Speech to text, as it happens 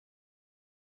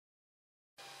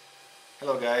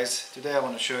Hello guys, today I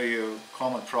want to show you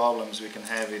common problems we can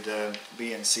have with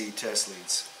BNC test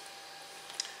leads.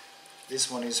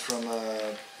 This one is from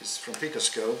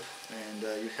Picoscope, and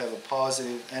you have a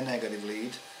positive and negative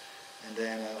lead, and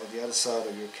then on the other side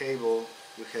of your cable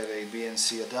you have a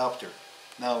BNC adapter.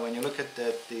 Now when you look at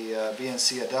the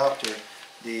BNC adapter,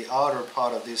 the outer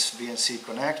part of this BNC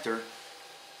connector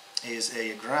is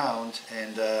a ground,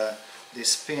 and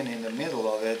this pin in the middle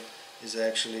of it is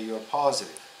actually your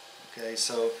positive. Okay,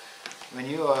 so when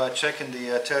you are checking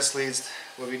the test leads,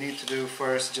 what we need to do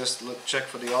first, just check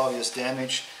for the obvious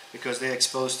damage, because they're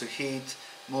exposed to heat,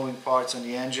 moving parts on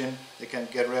the engine. They can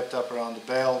get wrapped up around the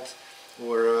belt,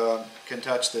 or can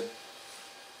touch the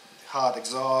hot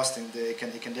exhaust, and it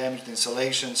can damage the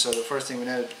insulation. So the first thing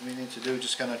we need to do is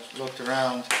just kind of look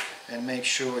around and make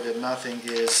sure that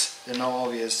there's no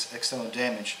obvious external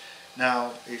damage.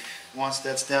 Now, once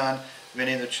that's done, we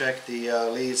need to check the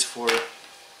leads for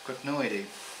continuity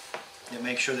and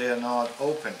make sure they are not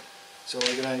open. So we're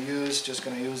just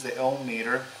going to use the ohm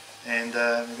meter, and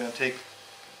we're going to take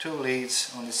two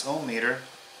leads on this ohm meter,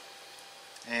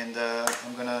 and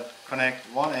I'm going to connect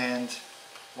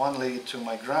one lead to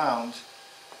my ground,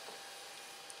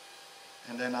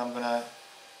 and then I'm going to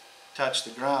touch the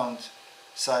ground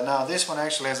side. Now this one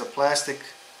actually has a plastic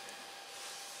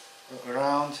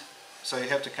around, so you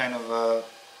have to kind of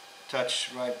touch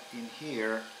right in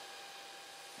here,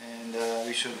 and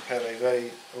we should have a very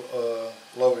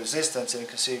low resistance, and you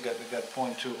can see we got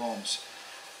 0.2 ohms.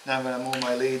 Now I'm going to move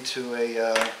my lead to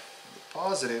a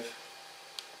positive,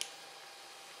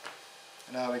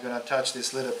 and now we're going to touch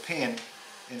this little pin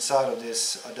inside of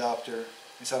this adapter,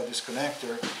 inside of this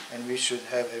connector, and we should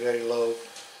have a very low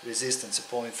resistance of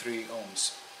 0.3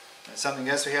 ohms. And something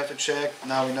else we have to check.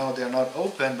 Now we know they're not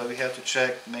open, but we have to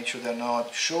check, make sure they're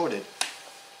not shorted.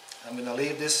 I'm going to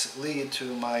leave this lead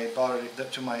to my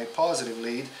positive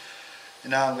lead, and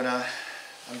now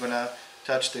I'm gonna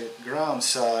touch the ground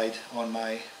side on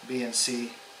my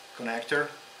BNC connector,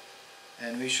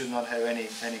 and we should not have any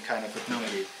kind of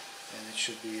continuity, and it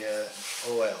should be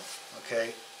OL.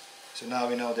 Okay, so now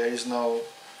we know there is no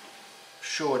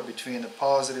short between the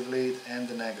positive lead and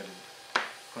the negative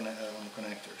on the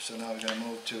connector. So now we're going to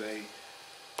move to a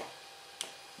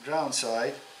ground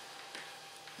side,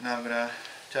 and now I'm going to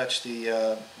touch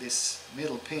this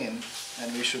middle pin,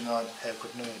 and we should not have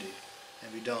continuity,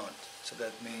 and we don't. So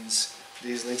that means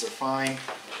these leads are fine.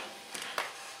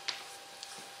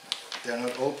 They're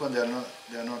not open, they're not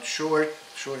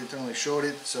internally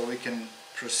shorted, so we can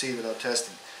proceed with our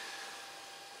testing.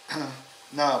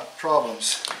 Now,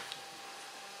 problems.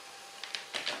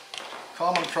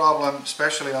 Common problem,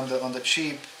 especially on the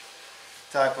cheap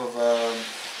type of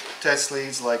test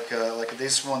leads like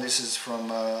this one. This is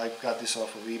from I got this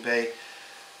off of eBay.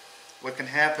 What can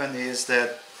happen is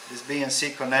that this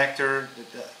BNC connector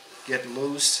get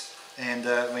loose, and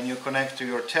when you connect to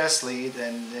your test lead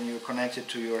and then you connect it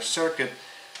to your circuit,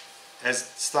 as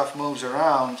stuff moves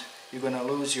around, you're going to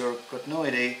lose your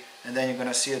continuity, and then you're going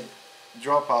to see a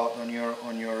dropout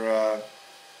on your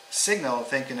signal,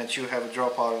 thinking that you have a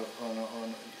dropout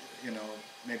on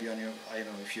maybe on your,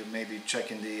 if you maybe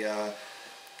checking the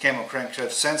camo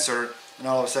crankshaft sensor, and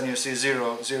all of a sudden you see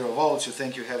zero volts, you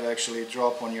think you have actually a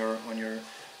drop on your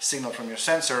signal from your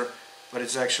sensor, but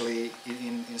it's actually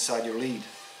inside your lead.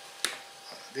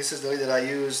 This is the lead that I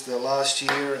used last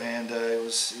year, and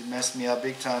it messed me up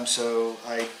big time, so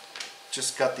I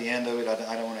just cut the end of it.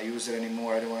 I don't want to use it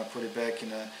anymore. I don't want to put it back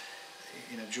in a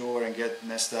drawer and get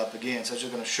messed up again. So I'm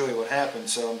just going to show you what happened.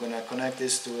 So I'm going to connect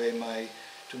this to my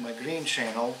green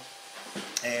channel,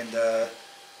 and you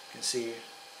can see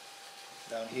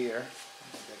down here,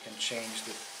 maybe I can change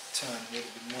the time a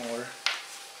little bit more.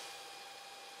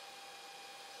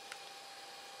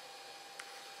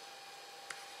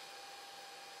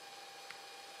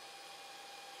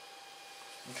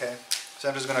 Okay, so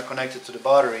I'm just going to connect it to the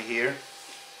battery here.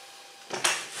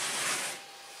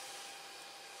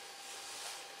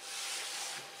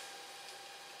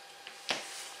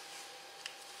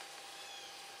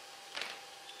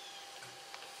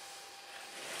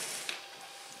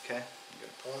 Okay, I got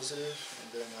a positive,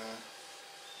 and then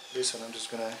this one I'm just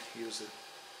going to use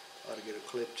how to get a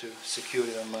clip to secure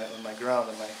it on my ground,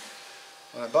 on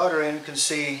my battery, and you can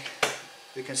see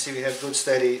we have good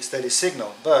steady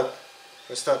signal. But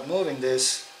if I start moving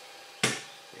this,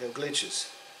 we have glitches.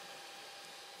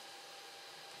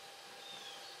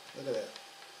 Look at that.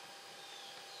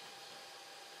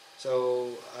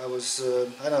 So I was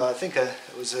I think I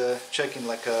was checking,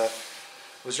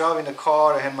 was driving the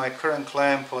car. I had my current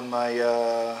clamp on my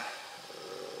I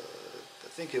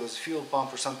think it was fuel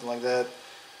pump or something like that,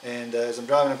 and as I'm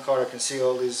driving the car I can see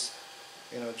all these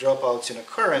dropouts in a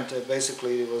current.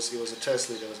 Basically, it was a test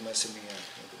lead that was messing me up.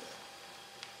 Look at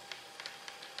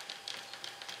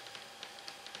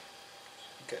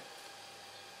that. Okay,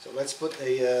 so let's put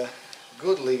a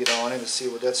good lead on it and see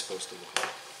what that's supposed to look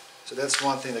like. So that's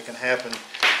one thing that can happen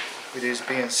with these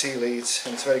BNC leads,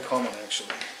 and it's very common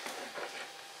actually.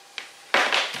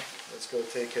 Let's go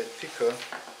take a Pico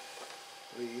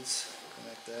leads,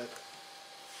 connect that.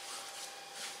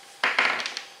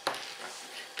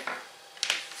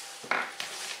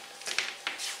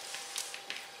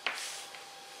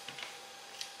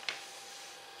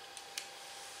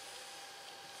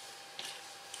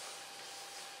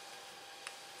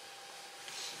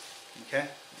 Okay,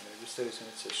 just do this and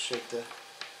it says shifter,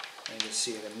 and you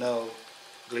see it, no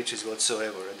glitches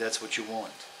whatsoever, and that's what you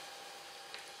want.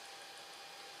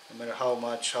 No matter how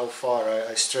far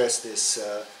I stress this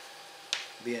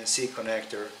BNC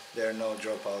connector, there are no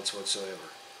dropouts whatsoever.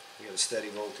 We have a steady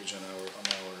voltage on our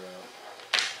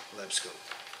lab scope.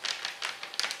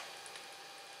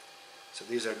 So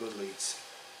these are good leads.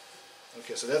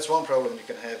 Okay, so that's one problem you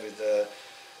can have with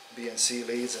BNC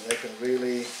leads, and they can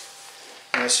really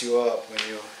mess you up when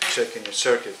you check in your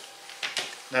circuit.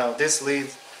 Now this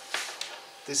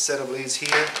set of leads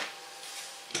here,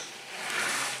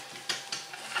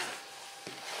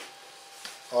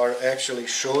 are actually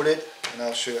shorted, and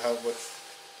I'll show you how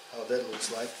that looks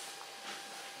like.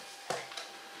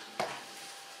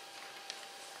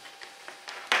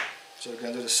 So we're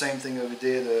going to do the same thing that we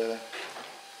did.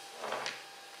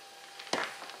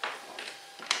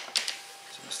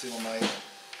 So I'm still on my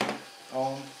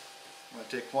own. I'm going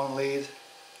to take one lead,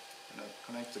 I'm going to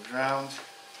connect the ground,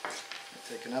 I'm going to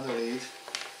take another lead,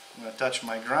 I'm going to touch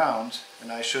my ground,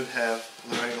 and I should have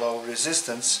very low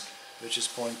resistance, which is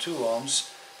 0.2 ohms.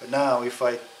 But now if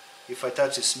I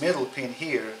touch this middle pin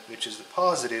here, which is the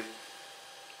positive,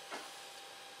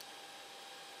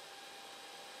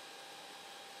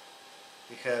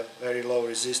 we have very low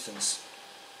resistance,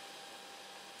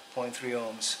 0.3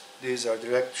 ohms. These are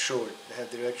direct short, they have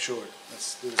direct short.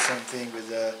 Let's do the same thing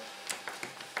with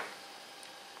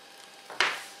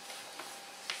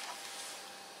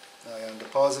on the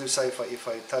positive side, if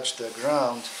I touch the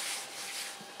ground,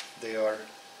 they are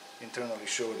internally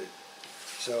shorted.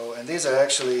 So, and these are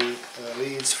actually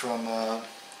leads from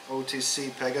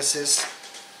OTC Pegasus,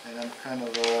 and I'm kind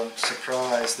of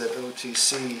surprised that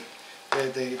OTC,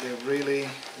 they really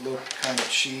look kind of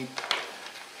cheap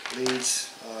leads.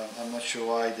 I'm not sure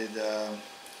why did why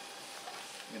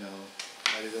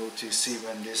did OTC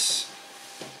run this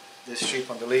cheap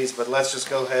on the leads, but let's just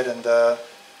go ahead and so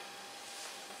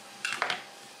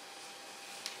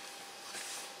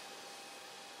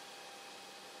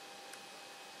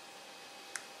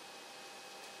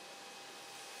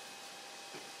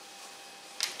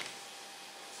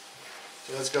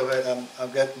let's go ahead.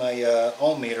 I've got my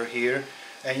ohm meter here,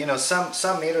 and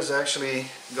some meters are actually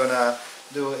gonna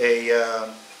do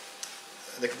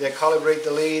they calibrate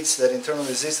the leads. That internal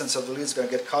resistance of the leads is going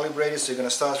to get calibrated, so you're going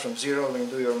to start from zero when you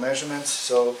do your measurements.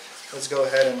 So let's go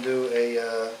ahead and do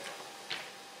a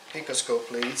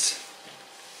picoscope leads.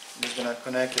 I'm just going to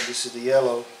connect it. This is the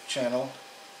yellow channel.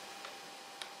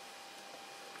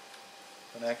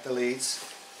 Connect the leads.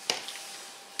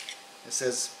 It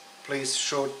says please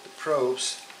short the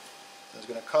probes. That's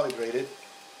going to calibrate it.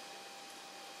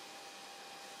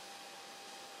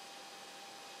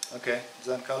 Okay, it's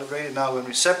uncalibrated. Now when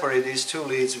we separate these two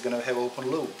leads, we're going to have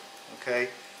open loop. Okay,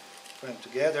 put them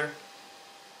together.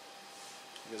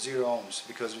 We got 0 ohms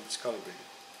because it's calibrated.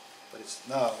 But it's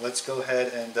now. Let's go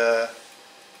ahead and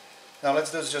now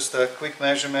let's do just a quick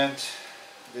measurement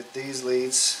with these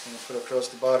leads. I'm going to put across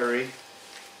the battery,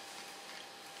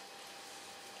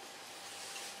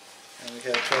 and we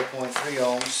have 12.3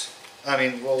 ohms. I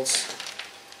mean volts.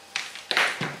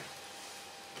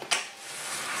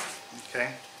 Okay.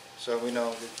 So we know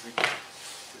that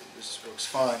this works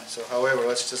fine. So however,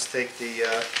 let's just take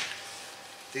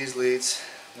these leads,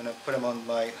 I'm going to put them on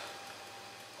my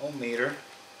ohm meter,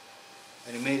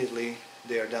 and immediately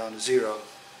they are down to 0.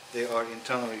 They are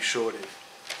internally shorted.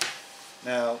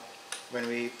 Now when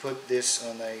we put this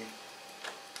on a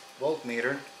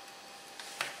voltmeter,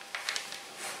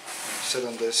 sit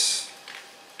on this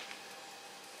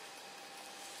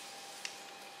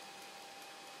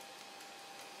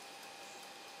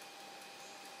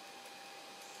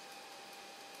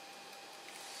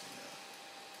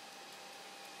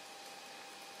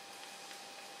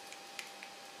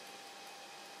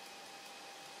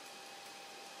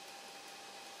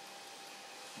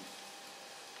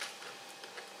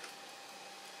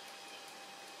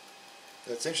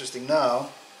That's interesting. Now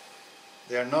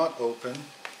they are not open.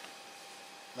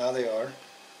 Now they are.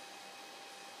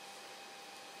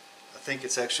 think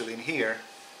it's actually in here.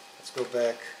 Let's go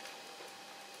back.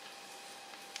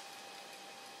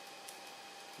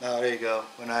 Now there you go.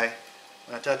 When I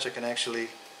touch, I can actually.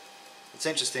 It's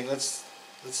interesting. Let's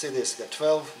see this. Got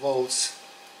 12 volts.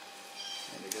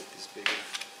 Let me get this bigger.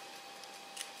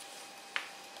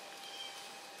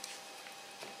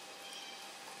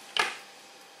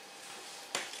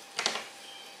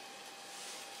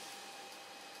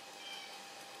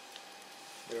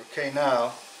 They're okay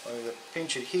now. I'm going to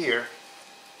pinch it here.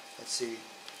 Let's see. You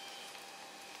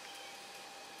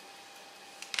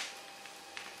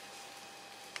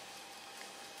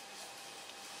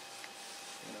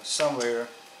know, somewhere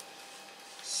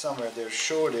they're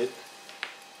shorted.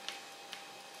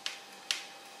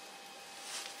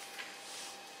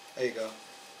 There you go.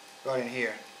 Right in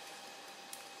here.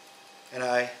 And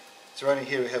it's right in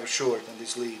here we have a short on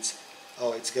these leads.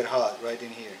 Oh, it's got hot right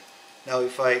in here. Now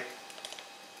if I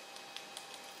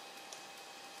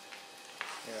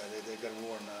they got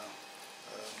warm now.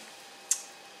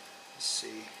 Let's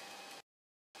see.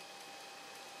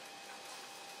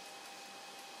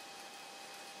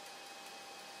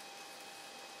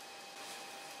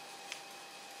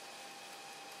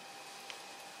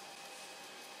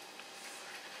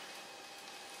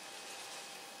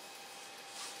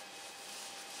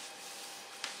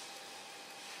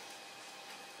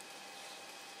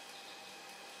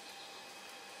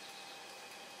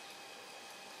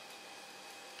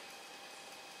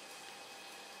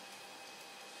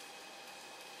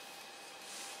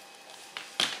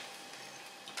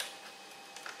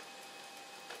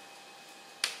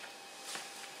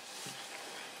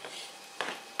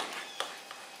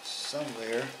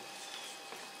 Somewhere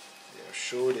they are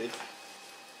shorted.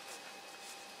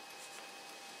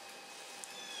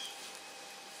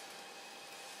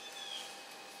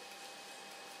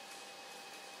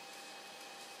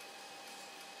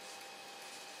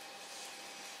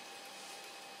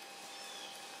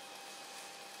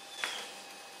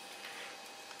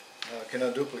 Now I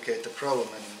cannot duplicate the problem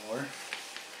anymore,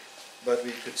 but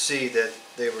we could see that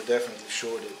they were definitely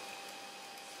shorted.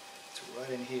 So right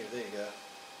in here, there you go.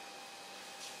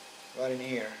 Right in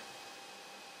here.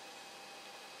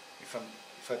 If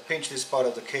I pinch this part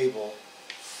of the cable,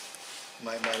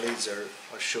 my leads are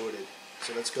shorted.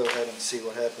 So let's go ahead and see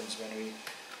what happens when we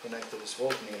connect to this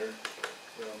voltmeter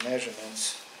with our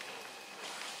measurements.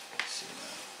 Let's see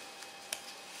now.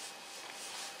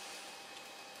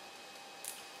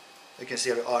 You can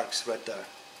see the arcs right there.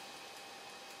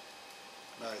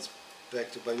 Now it's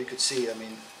back to, but you could see, I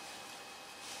mean,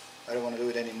 I don't want to do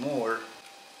it anymore.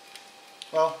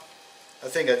 Well, I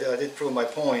think I did prove my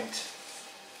point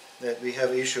that we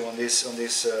have issue on this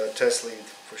test lead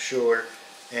for sure,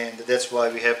 and that's why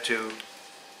we have to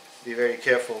be very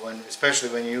careful when, especially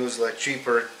when you use like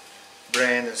cheaper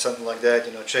brand and something like that.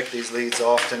 You know, check these leads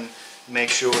often, make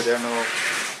sure there are no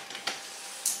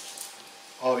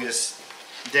obvious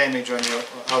damage on your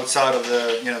outside of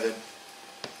the the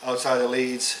outside the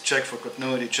leads. Check for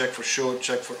continuity, check for short,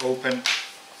 check for open,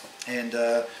 and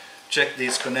check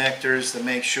these connectors to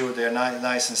make sure they're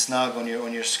nice and snug on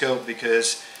your scope,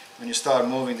 because when you start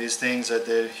moving these things that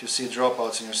you see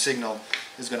dropouts in your signal,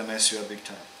 it's going to mess you up big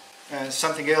time. And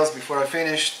something else before I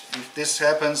finish, if this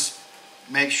happens,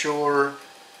 make sure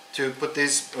to put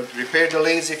this, or repair the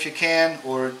leads if you can,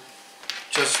 or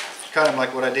just cut them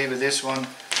like what I did with this one.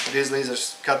 These leads,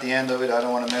 just cut the end of it. I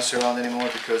don't want to mess around anymore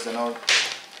because they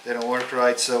don't work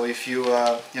right. So if you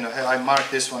I marked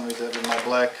this one with my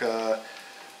black.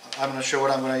 I'm not sure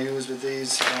what I'm going to use with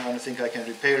these. I don't think I can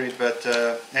repair it, but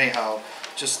anyhow,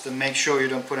 just to make sure you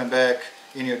don't put them back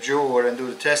in your drawer and do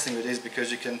the testing with these,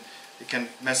 because you can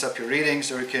mess up your readings,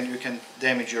 or you can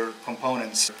damage your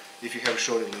components if you have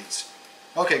shorted leads.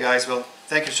 Okay guys, well,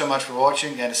 thank you so much for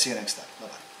watching, and see you next time.